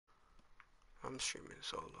I'm streaming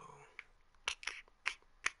solo.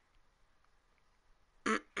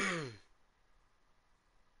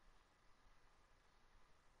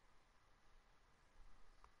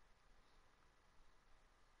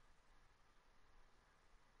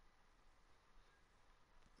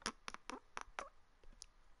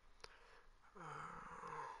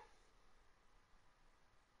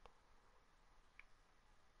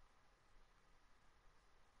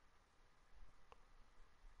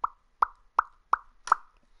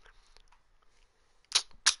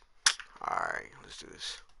 Alright, let's do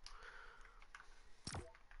this.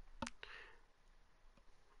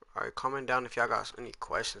 Alright, comment down if y'all got any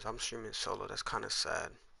questions. I'm streaming solo. That's kind of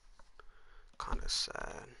sad. Kind of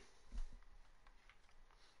sad.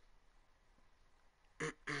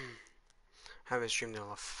 Haven't streamed in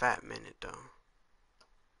a fat minute though.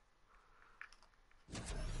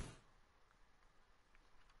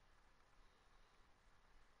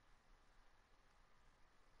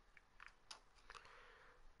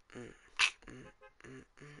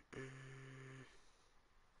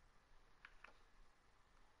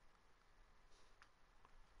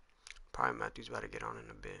 Probably Matthew's about to get on in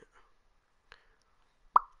a bit.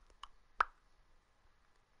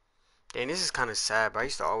 Dang, this is kind of sad, but I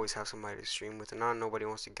used to always have somebody to stream with, and now nobody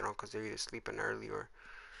wants to get on because they're either sleeping early or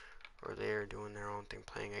they're doing their own thing,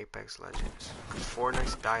 playing Apex Legends.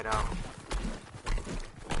 Fortnite's died out.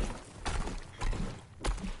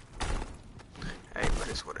 Hey, but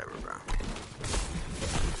it's whatever, bro.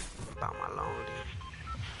 About my lonely.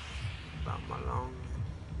 About my lonely.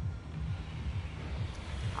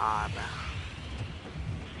 Alright, bro.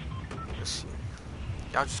 Let's see.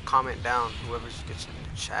 Y'all just comment down, whoever gets in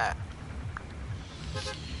the chat.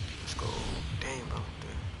 Let's go. Damn, bro.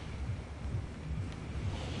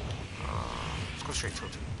 Let's go straight to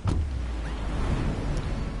it.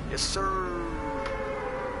 Yes, sir.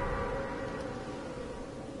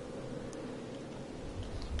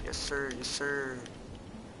 Yes, sir. Yes, sir.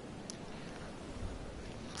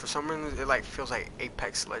 For some reason, it like feels like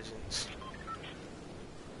Apex Legends.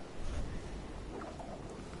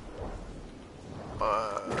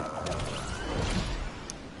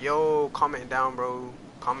 Yo, comment down, bro.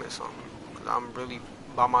 Comment something. Cause I'm really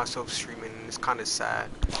by myself streaming, and it's kind of sad.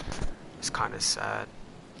 It's kind of sad.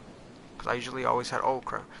 Cause I usually always had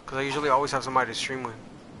Cause I usually always have somebody to stream with.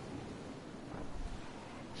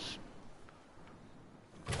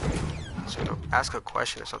 So you know, ask a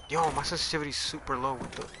question or something. Yo, my sensitivity's super low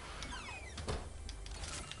with the.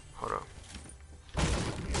 Hold up.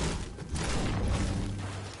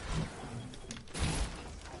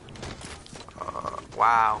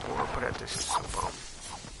 Wow, we're gonna put at this bum.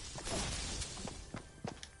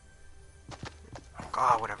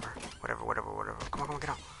 Ah, whatever. Come on, get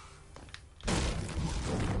out.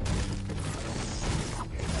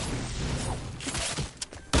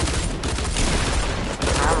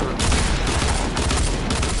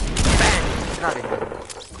 Bang! Get out of here.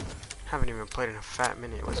 Haven't even played in a fat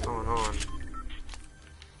minute. What's going on?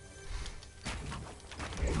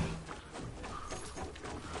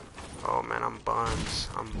 Oh man, I'm buns.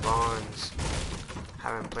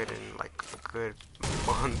 Haven't played in like a good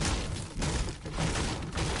month.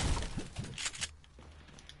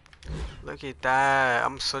 Look at that.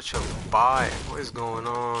 I'm such a bot. What is going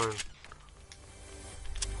on?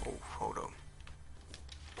 Oh, hold up.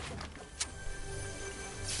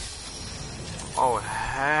 Oh,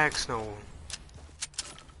 heck no.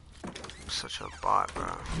 I'm such a bot,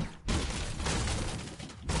 bro.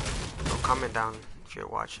 So comment down if you're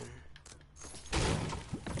watching.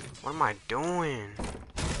 What am I doing?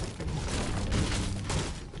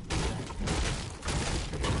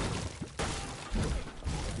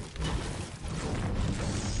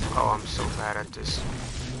 Oh, I'm so bad at this.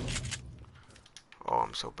 Oh,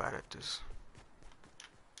 I'm so bad at this.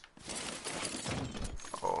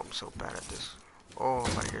 Oh, I'm so bad at this. Oh,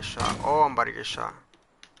 I'm about to get shot. Oh, I'm about to get shot.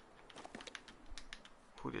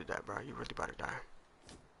 Who did that, bro? You really about to die.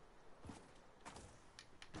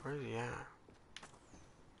 Where is he at?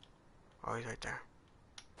 Oh, he's right there.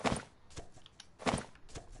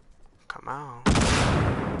 Come out.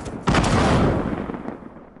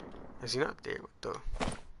 Is he not there with the...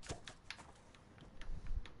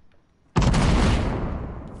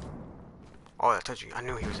 Oh, I told you. I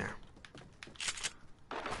knew he was there.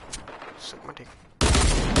 Suck my dick.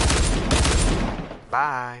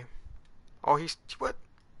 Bye. Oh, he's... What?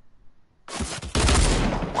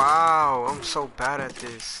 Wow, I'm so bad at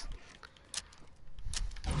this.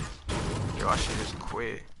 Yo, I should just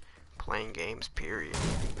quit playing games, period.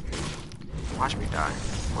 Watch me die.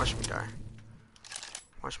 Watch me die.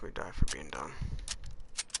 Watch me die for being dumb.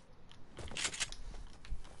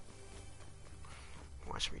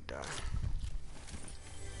 Watch me die.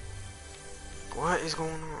 What is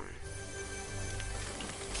going on?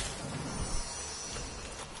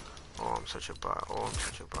 Oh, I'm such a bot. Oh, I'm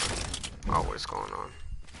such a bot. Oh, what is going on?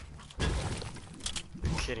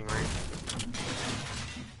 You're kidding, right?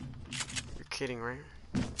 You're kidding, right?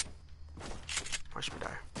 Watch me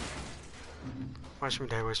die. Watch me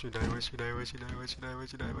die, watch me die, watch me die, watch me die, watch me die,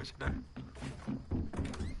 watch me die, watch me die.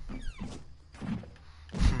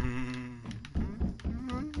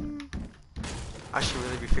 I should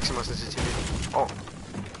really be fixing my sensitivity. Oh.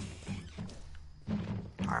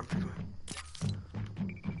 Alright, I'm fixing it.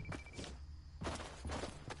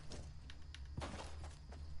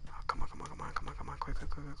 Oh, come on, come on, come on, come on, come on, quick, quick,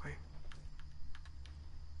 quick, quick, quick.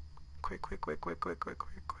 Quick, quick, quick, quick, quick, quick,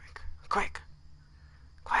 quick, quick. Quick!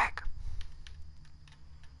 Quick!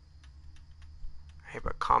 Hey,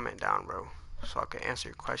 but comment down, bro, so I can answer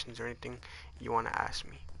your questions or anything you want to ask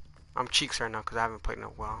me. I'm cheeks right now because I haven't played in a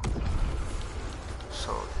while.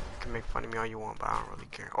 So, you can make fun of me all you want, but I don't really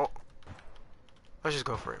care. Oh! Let's just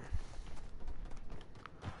go for it.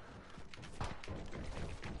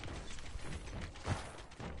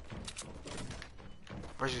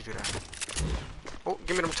 Let's just do that. Oh,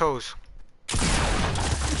 give me them toes.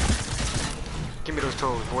 Give me those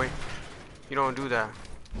toes, boy. You don't do that.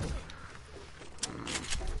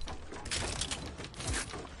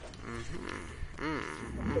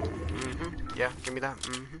 Yeah, give me that.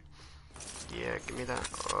 Yeah, give me that.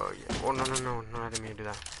 Oh, yeah. Oh, no, no, no. No, I didn't mean to do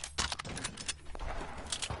that.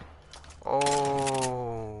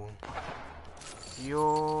 Oh.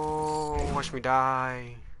 Yo. Watch me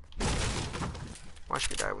die. Watch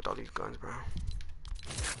me die with all these guns, bro.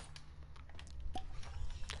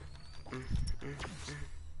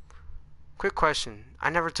 Quick question. I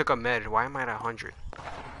never took a med. Why am I at 100?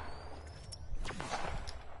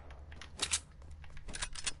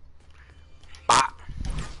 Bop.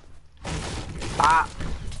 Bop.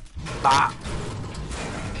 Bop.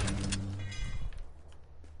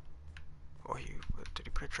 Oh, did he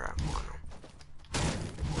put a trap on him?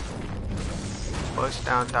 Bust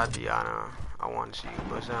down, Tatiana. I want to see you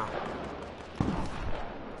bust down.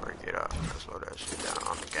 Break it up. Let's slow that shit down.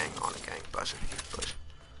 On the gang, busting, busting.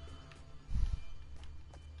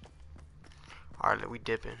 Alright, we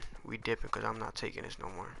dipping because I'm not taking this no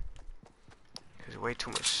more. There's way too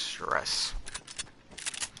much stress.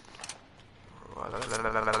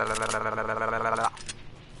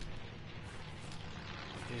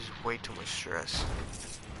 There's way too much stress.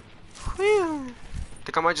 Whew. I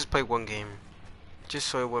think I might just play one game, just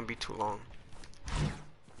so it wouldn't be too long.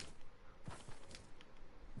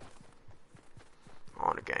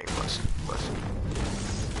 On the gang, busting.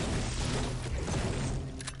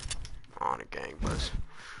 On the gang, buzz.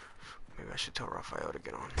 Maybe I should tell Raphael to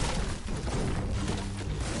get on.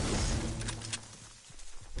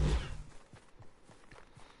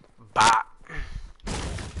 Bah.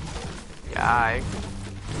 Yeah.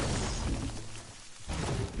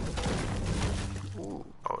 Ooh.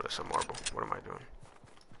 Oh, that's a marble. What am I doing?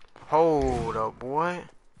 Hold up, what?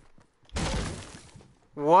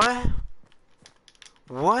 What?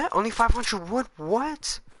 What? Only 500 wood?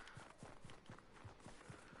 What?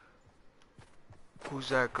 Who's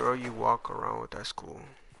that girl you walk around with at school?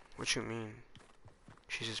 What you mean?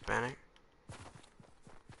 She's Hispanic?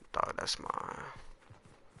 Dog, that's my...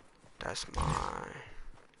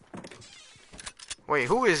 Wait,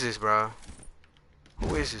 who is this, bro?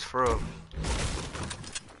 Who is this, for real?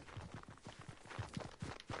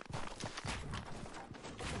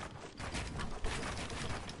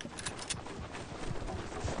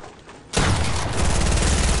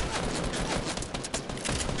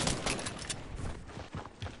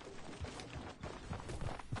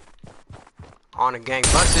 On the gang,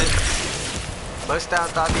 bust it. Bust out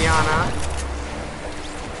Tatiana.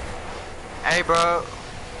 Hey, bro.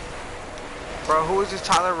 Bro, who is this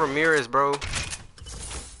Tyler Ramirez, bro?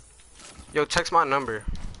 Yo, text my number.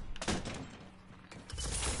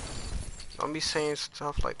 Don't be saying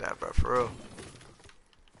stuff like that, bro, for real.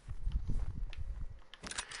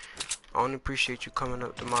 I don't appreciate you coming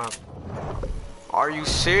up to my... Are you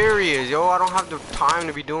serious? Yo, I don't have the time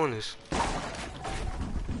to be doing this.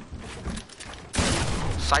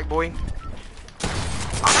 Psych boy.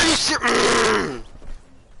 Are you serious?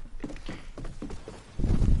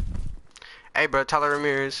 Hey, bro, Tyler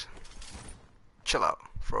Ramirez. Chill out,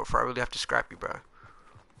 bro, for I really have to scrap you, bro.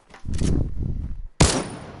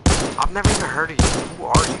 I've never even heard of you. Who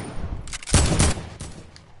are you?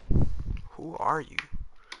 Who are you?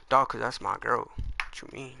 Dog, cause that's my girl. What you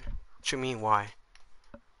mean? What you mean, why?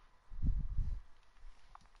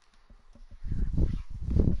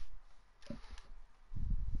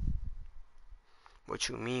 What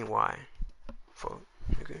you mean, why? Fuck,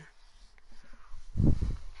 okay.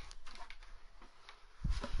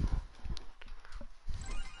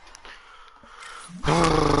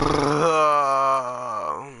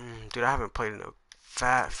 Dude, I haven't played in a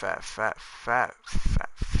fat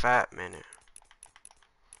minute.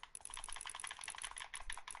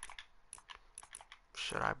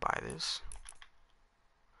 Should I buy this?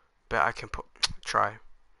 Bet I can put. Try.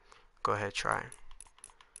 Go ahead, try.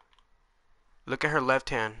 Look at her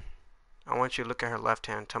left hand. I want you to look at her left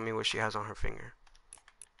hand. Tell me what she has on her finger.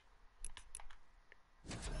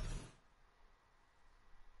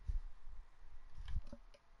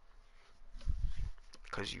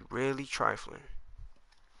 Cause you really trifling.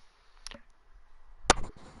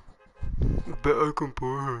 Bet I can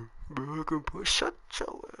put her. Bet I can put. Shut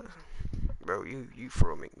your ass. Bro, you for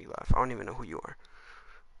real make me laugh. I don't even know who you are.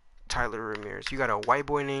 Tyler Ramirez. You got a white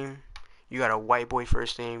boy name. You got a white boy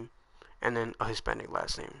first name. And then a Hispanic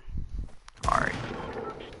last name. Alright.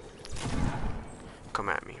 Come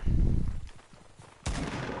at me.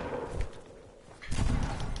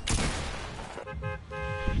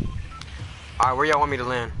 Alright, where y'all want me to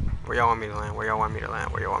land? Where y'all want me to land? Where y'all want me to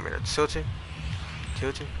land? Where y'all want me to tilt it?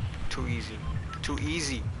 Tilt it? Too easy. Too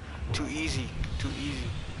easy. Too easy. Too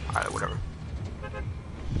easy. Alright, whatever.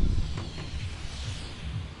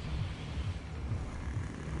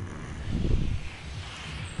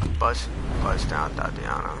 Bust down,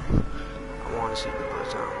 Tatiana. I want to see the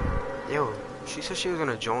buzz down. Yo, she said she was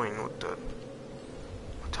gonna join. What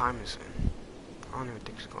time is it? I don't even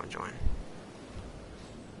think she's gonna join.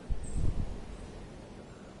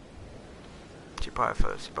 She probably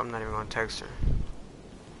fell asleep. I'm not even gonna text her.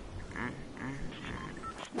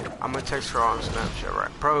 I'm gonna text her on Snapchat,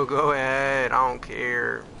 right? Bro, go ahead. I don't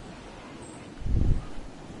care.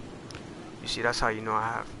 You see, that's how you know I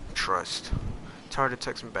have trust. It's hard to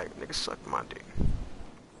text me back. Nigga suck my dick.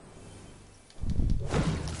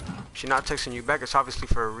 She not texting you back. It's obviously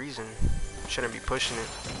for a reason. Shouldn't be pushing it.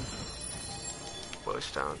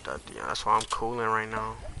 Bust down, Tatiana. That's why I'm cooling right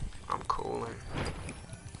now. I'm cooling.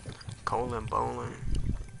 Colin bowling.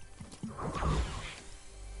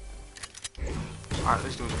 Alright,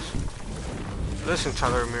 let's do this. Listen,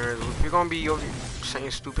 Tyler Ramirez, if you're gonna be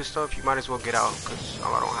saying stupid stuff, you might as well get out, because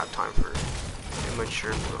I don't have time for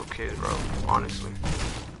immature little kids, bro. Honestly.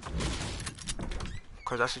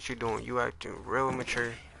 Because that's what you're doing. You acting real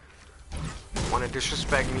immature. Want to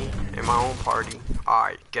disrespect me in my own party.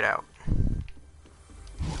 Alright, get out.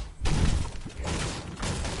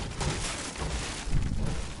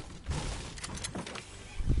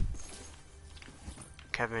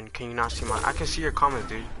 Kevin, can you not see my... I can see your comments,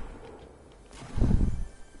 dude.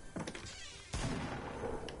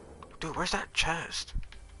 Dude, where's that chest?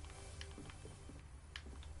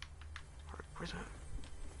 Where's that?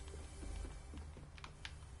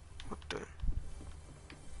 What the...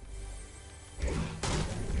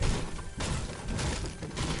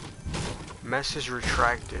 Message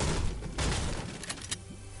retracted.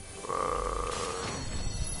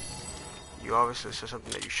 You obviously said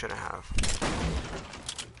something that you shouldn't have.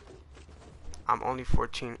 I'm only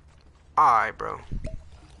 14. Alright, bro.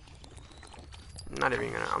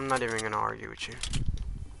 I'm not even gonna argue with you.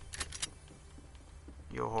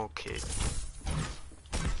 You a whole kid.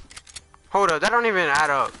 Hold up, that don't even add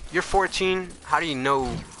up. You're 14. How do you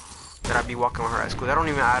know that I be walking with her at school? That don't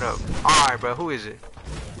even add up. Alright, bro. Who is it?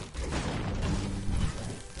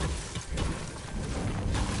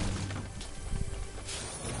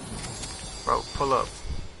 Bro, pull up.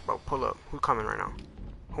 Bro, pull up. Who coming right now?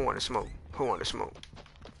 Who want to smoke? Who want to smoke?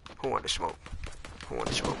 Who want to smoke? Who want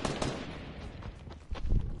to smoke?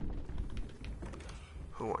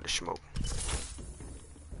 Who want to smoke?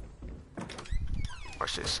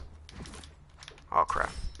 Watch this. Oh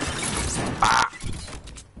crap. Ah!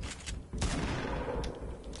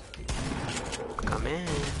 Come in.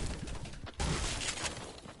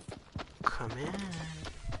 Come in.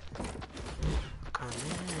 Come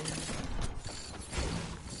in.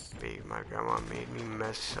 Babe, my grandma made me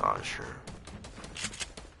massage her.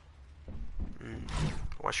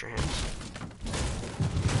 Wash your hands.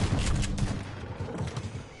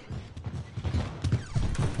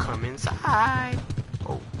 Come inside.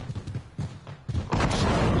 Oh.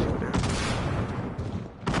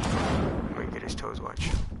 Let me get his toes,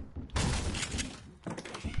 watch.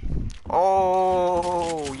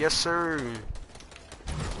 Oh, yes sir.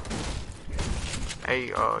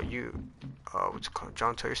 Hey, what's it called?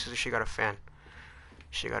 John, tell your sister she got a fan.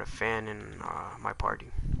 She got a fan in my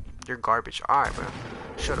party. You're garbage. Alright, bro.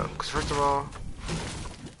 Shut up. Because first of all,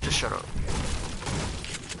 just shut up.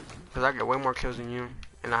 Because I get way more kills than you,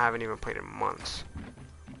 and I haven't even played in months.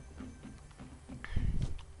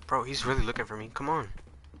 Bro, he's really looking for me. Come on.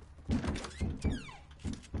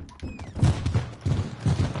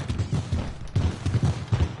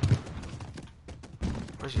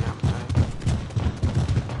 Where's he at?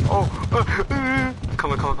 Oh!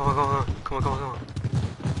 Come on, come on, come on, come on. Come on, come on, come on.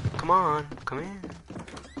 Come on, come in.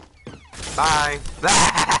 Bye.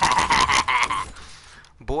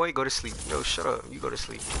 Boy, go to sleep. Yo, shut up. You go to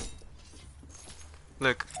sleep.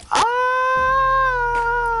 Look. Ah!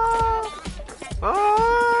 Ah!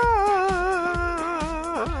 Ah!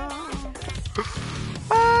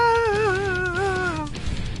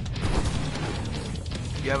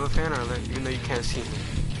 You have a fan or like, even though you can't see me?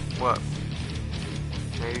 What?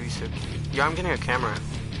 Maybe we should. Yeah, I'm getting a camera.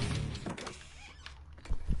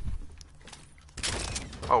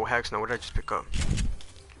 Oh, heck no. What did I just pick up?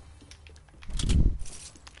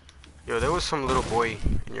 Yo, there was some little boy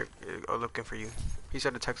in your looking for you. He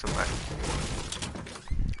said to text him back.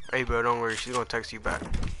 Hey, bro, don't worry. She's gonna text you back.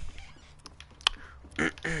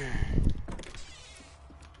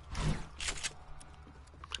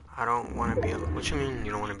 I don't want to be alone. What you mean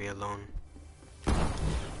you don't want to be alone?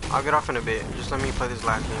 I'll get off in a bit. Just let me play this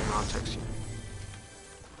last game and I'll text you.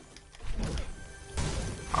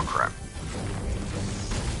 Oh, crap.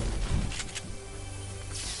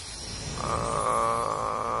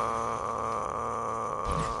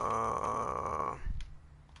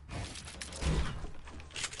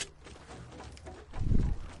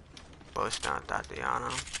 Bust down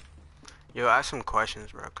Tatiana. Yo, ask some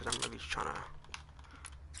questions, bro, because I'm really trying to...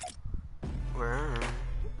 Where am I?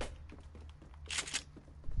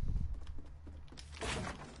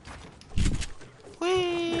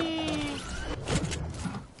 Whee!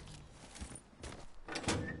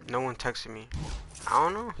 No one texted me. I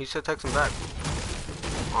don't know. He said text him back.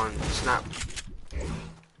 On Snap.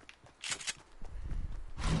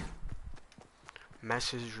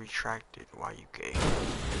 Message retracted. Why you gay?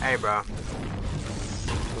 Hey, bro.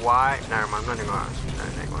 Why? Never mind. I'm not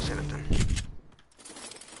even gonna say nothing.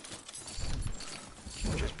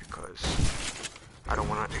 Just because I don't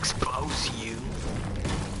want to expose you.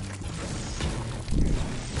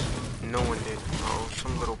 No one did. Oh,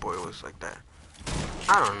 some little boy was like that.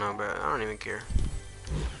 I don't know, but I don't even care.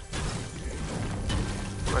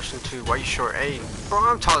 Question 2. Why you short? Hey, bro,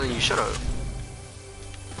 I'm taller than you. Shut up.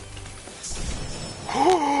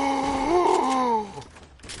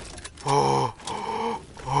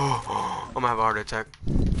 I'm gonna have a heart attack.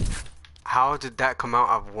 How did that come out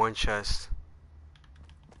of one chest?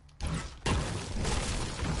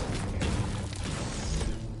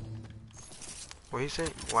 What do you say?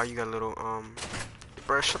 Why you got a little,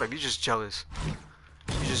 bro, shut up. You just jealous.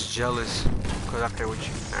 You just jealous because I play with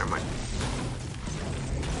you. Never mind.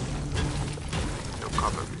 No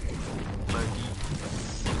problem.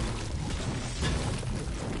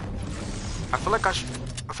 I feel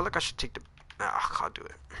like I should take the... Nah, I'll do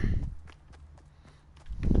it.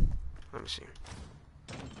 Let me see.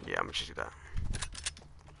 Yeah, I'm gonna just do that.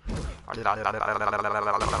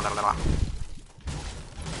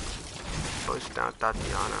 Bust down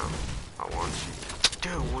Tatiana. I want you.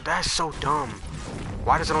 Dude, that's so dumb.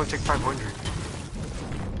 Why does it only take 500?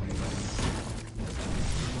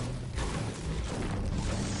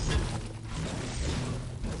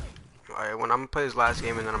 Alright, when I'm gonna play this last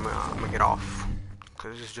game and then I'm gonna get off.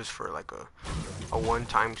 Cause this is just for like a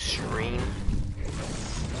one-time stream.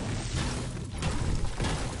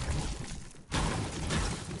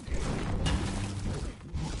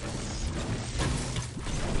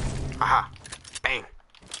 Aha! Bang!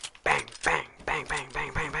 Bang! Bang! Bang! Bang!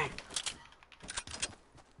 Bang! Bang! Bang!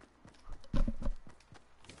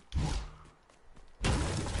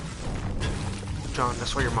 John,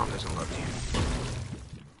 that's why your mom doesn't love you.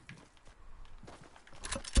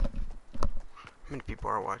 How many people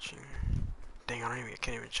are watching? Dang, I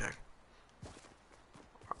can't even check.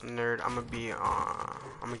 Nerd, I'm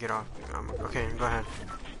gonna get off. Okay, go ahead.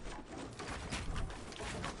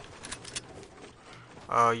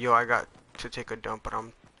 Yo, I got to take a dump, but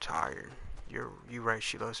I'm tired. You right,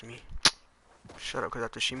 she loves me. Shut up, cause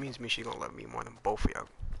after she meets me, she gonna love me more than both of y'all.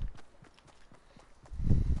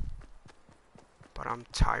 But I'm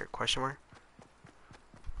tired. Question mark?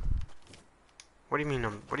 What do you mean?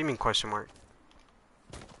 What do you mean question mark?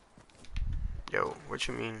 Yo, what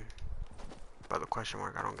you mean by the question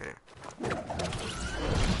mark? I don't get it.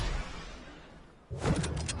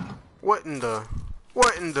 What in the?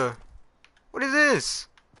 What in the? What is this?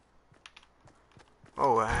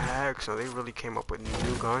 Oh heck no, they really came up with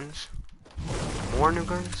new guns? More new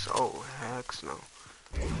guns? Oh heck no.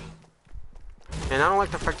 And I don't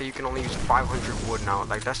like the fact that you can only use 500 wood now.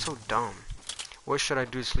 Like, that's so dumb. What should I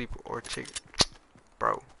do, sleep or take?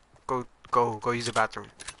 Bro, go use the bathroom.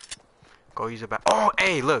 Go use it back. Oh,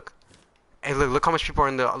 hey, look. Hey, look how much people are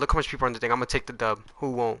in the thing. I'm gonna take the dub. Who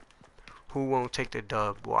won't? Who won't take the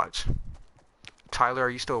dub? Watch. Tyler, are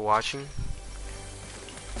you still watching?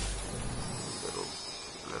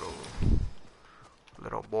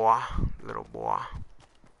 Little boy. Little boy.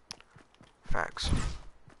 Facts.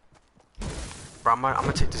 Bro, I'm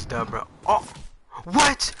gonna take this dub, bro. Oh!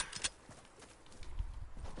 What?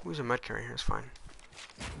 Who's a med carry here? It's fine.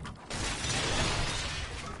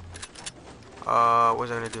 What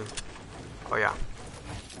was I gonna do? Oh, yeah.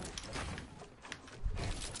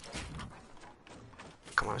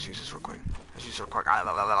 Come on, let's use this real quick. Let's use it real quick.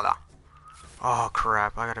 Oh,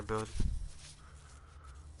 crap. I gotta build.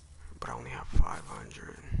 But I only have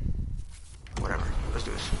 500. Whatever. Let's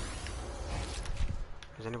do this.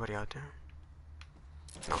 Is anybody out there?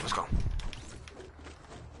 No, let's go.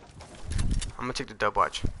 I'm gonna take the dub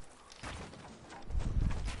watch.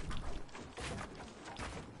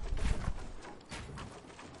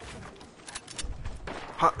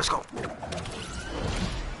 Huh, let's go.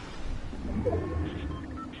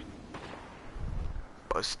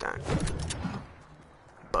 Bus down.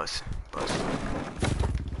 Bus. Let's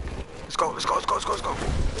go.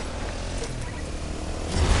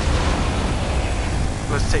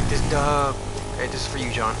 Let's take this dub. Hey, this is for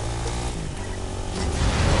you, John.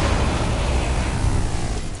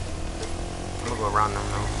 I'm gonna go around them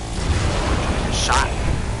though. Get shot.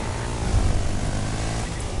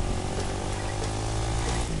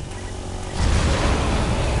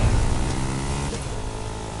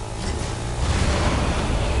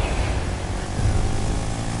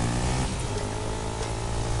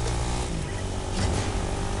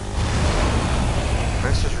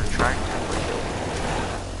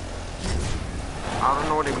 I don't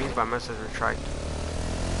know what it means by message retract.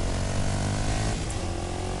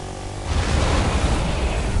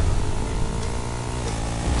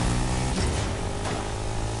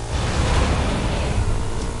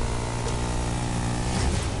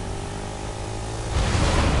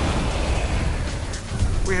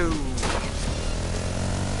 Woohoo!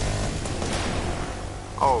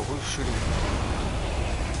 Oh, who's shooting?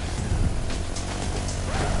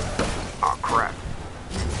 Oh crap.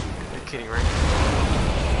 You're kidding, right?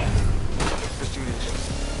 Let's do this.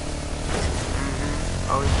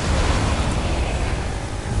 Oh.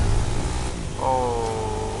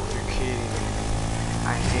 Oh, you're kidding.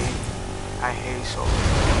 I hate solo.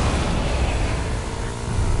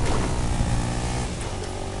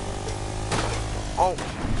 Oh,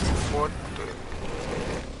 what the?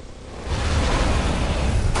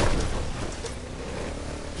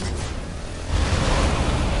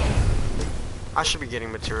 I should be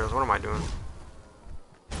getting materials. What am I doing?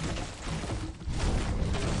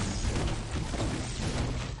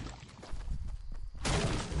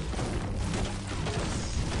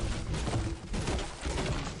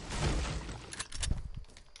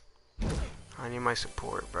 I need my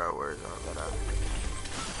support, bro. Where's all that at?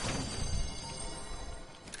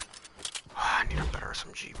 I need a better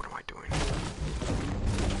SMG. What am I doing?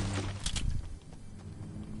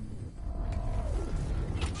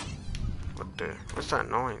 What the? What's that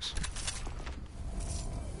noise?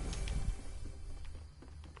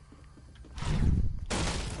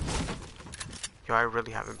 Yo, I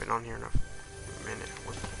really haven't been on here in a minute.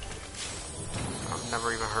 I've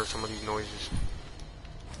never even heard some of these noises.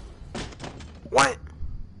 What?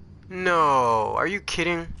 No, are you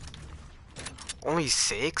kidding? Only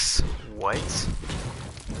 6? What?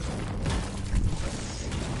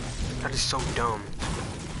 That is so dumb.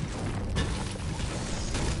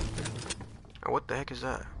 And what the heck is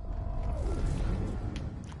that?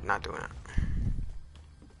 Not doing it.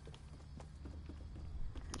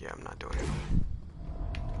 Yeah, I'm not doing it.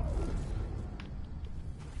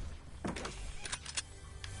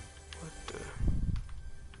 What the?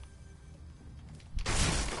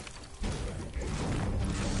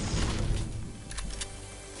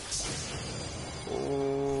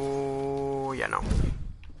 Oh, yeah, no.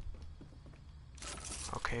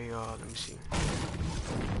 Okay, let me see.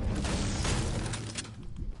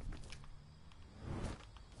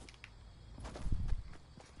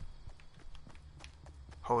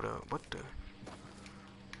 Hold up, what the?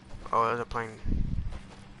 Oh, there's a plane.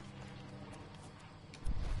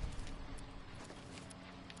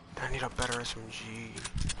 I need a better SMG.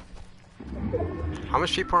 How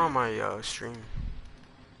much people are on my stream?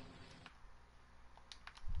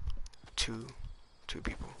 Two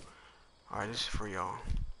people. Alright, this is for y'all.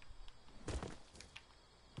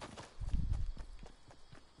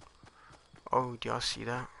 Oh, do y'all see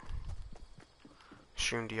that?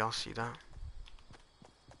 Stream, do y'all see that?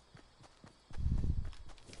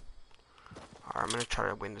 Alright. I'm gonna try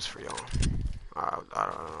to win this for y'all. I don't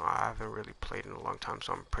know. I haven't really played in a long time,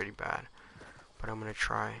 so I'm pretty bad. But I'm gonna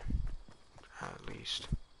try, at least.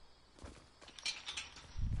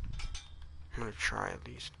 I'm gonna try at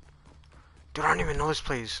least. Dude, I don't even know this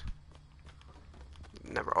place.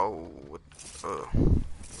 Never. Oh, what? I don't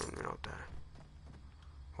even know what that.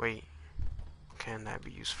 Wait. Can that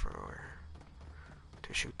be used for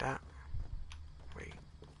to shoot that? Wait.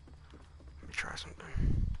 Let me try something.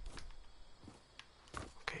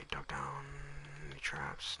 Okay, dug down. Any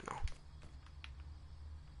traps? No.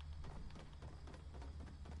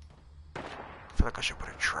 I feel like I should put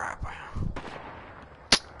a trap. Yeah,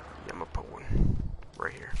 I'm gonna put one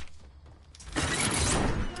right here.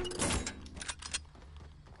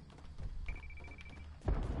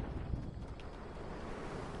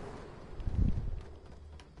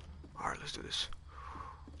 Alright, let's do this.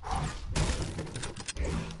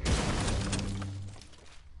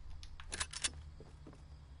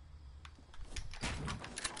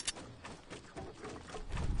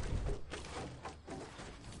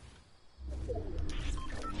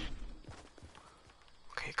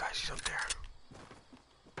 Okay, guys, he's up there.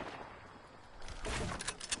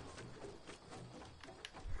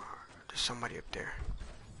 There's somebody up there.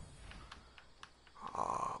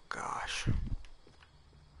 Oh, gosh.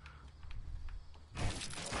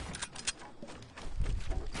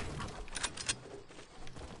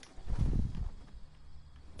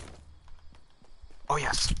 Oh,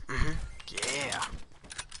 yes. Yeah.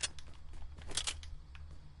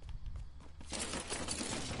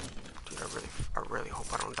 Dude, I really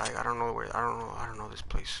hope I don't die. I don't know this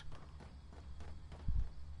place.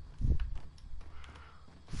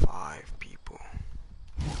 5 people.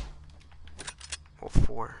 Well,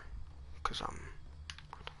 4. Cause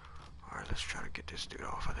alright, let's try to get this dude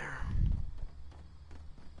off of there.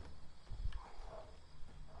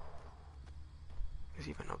 Is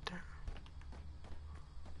he even up there?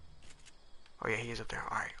 Oh yeah, he is up there.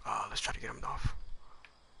 Alright, let's try to get him off.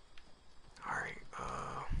 Alright,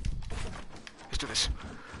 let's do this.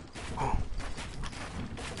 Oh.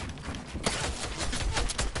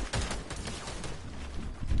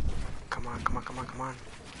 Come on, come on, come on, come on.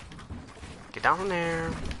 Get down from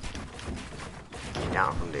there. Get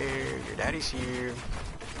down from there. Your daddy's here.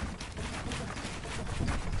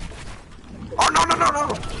 Oh, no, no, no,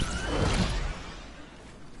 no!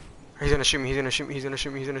 He's gonna shoot me, he's gonna shoot me, he's gonna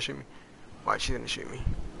shoot me, he's gonna shoot me. Watch, he's gonna shoot me.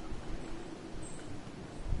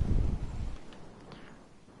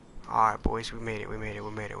 Alright, boys, we made it, we made it, we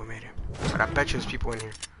made it, we made it. But I bet you there's people in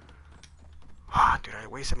here. Ah, dude, I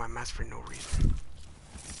wasted my mats for no reason.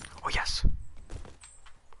 Oh, yes.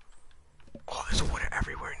 Oh, there's water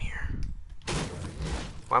everywhere in here.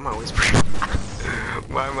 Why am I whispering?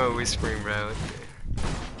 Why am I whispering, bro?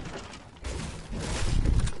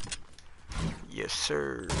 Yes,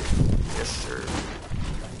 sir. Yes, sir.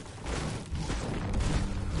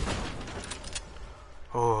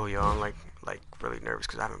 Oh, yo, I'm like really nervous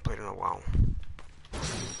because I haven't played in a while.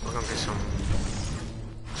 We're gonna get some.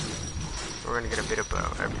 We're gonna get a bit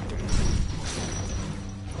about everything.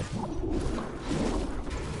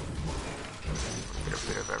 Get a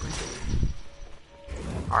bit of everything.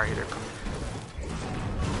 Alright, they're coming.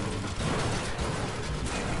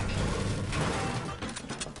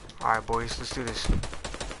 Alright, boys, let's do this.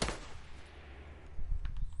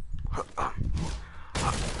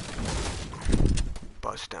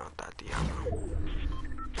 Bust down that Diablo.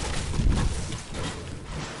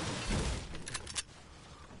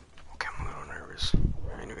 Okay, I'm a little nervous.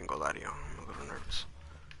 I ain't even gonna lie to you, I'm a little nervous.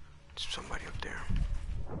 There's somebody up there.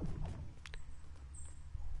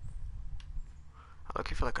 I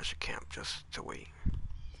look, I feel like I should camp just to wait.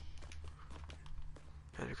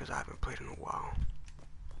 That's because I haven't played in a while.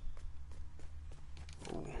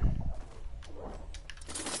 Ooh.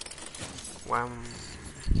 Wham.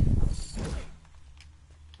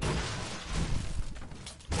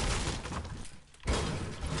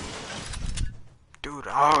 Dude,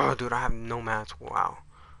 oh, dude, I have no mats. Wow.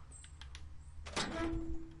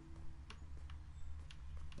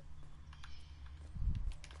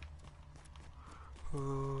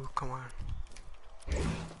 Ooh, come on.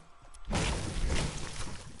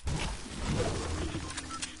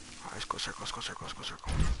 Alright, let's go circle, let's go circle, let's go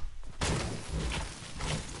circle.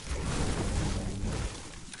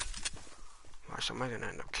 Alright, somebody's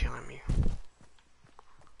gonna end up killing me.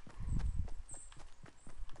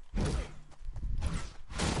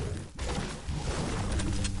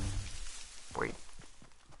 Wait.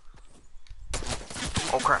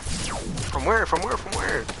 Oh crap. From where? From where? From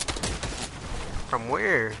where? From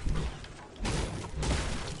where?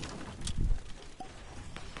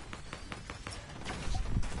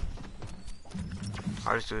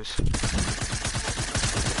 Alright, let's do this.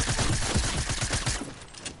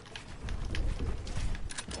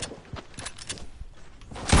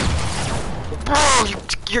 Bro,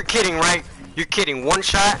 you're kidding, right? You're kidding. One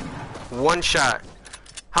shot? One shot.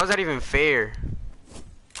 How's that even fair?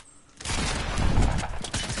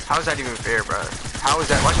 How's that even fair, bro? How is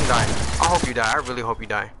that? Watch him die. I hope you die. I really hope you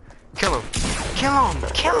die. Kill him. Kill him.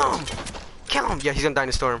 Kill him. Kill him. Yeah, he's gonna die in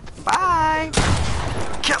the storm. Bye.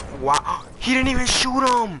 Kill. Wow. He didn't even shoot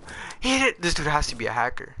him. He did. This dude has to be a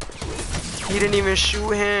hacker. He didn't even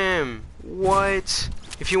shoot him. What?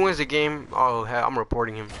 If he wins the game, oh hell, I'm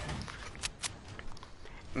reporting him.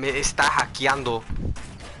 Me está hackeando.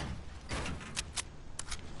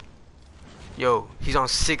 Yo, he's on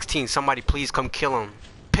 16. Somebody please come kill him.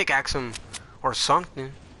 Pickaxe him or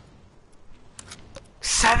something.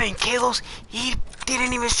 7 kills? He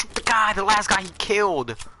didn't even shoot the guy, the last guy he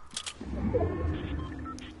killed.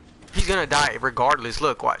 He's gonna die regardless.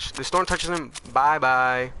 Look, watch. The storm touches him. Bye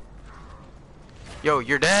bye. Yo,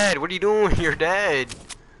 you're dead. What are you doing? You're dead.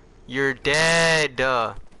 You're dead.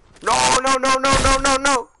 No, no, no, no, no, no,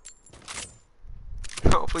 no.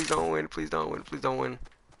 No, please don't win. Please don't win. Please don't win.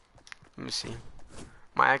 Let me see.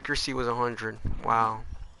 My accuracy was 100. Wow.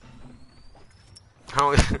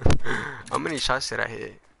 How many shots did I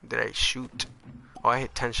hit? Did I shoot? Oh, I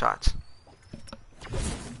hit 10 shots.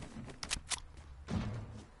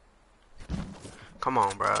 Come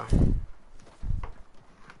on, bro.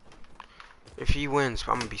 If he wins,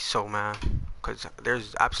 I'm gonna be so mad. Cause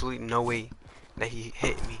there's absolutely no way that he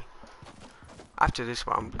hit me. After this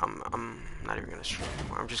one, I'm not even gonna stream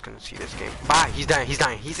anymore. I'm just gonna see this game. Bye. He's dying. He's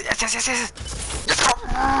dying. He's yes, yes, yes, yes. Let's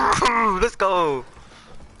go. Let's go.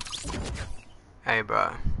 Hey,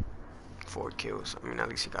 bro. 4 kills. I mean, at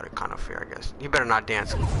least he got it kind of fair, I guess. He better not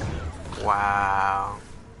dance. Wow.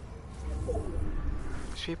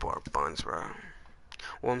 These people are buns, bro.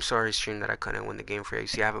 Well, I'm sorry, stream, that I couldn't win the game for you.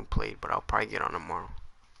 See, I haven't played, but I'll probably get on tomorrow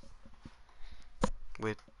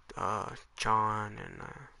with John and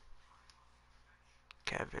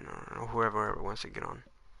Kevin or whoever wants to get on.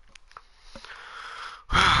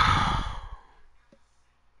 That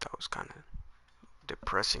was kind of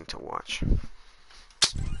depressing to watch.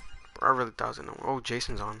 I really doesn't know. Oh,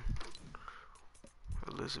 Jason's on.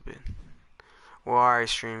 Elizabeth. Well, alright,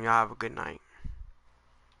 stream. Y'all have a good night.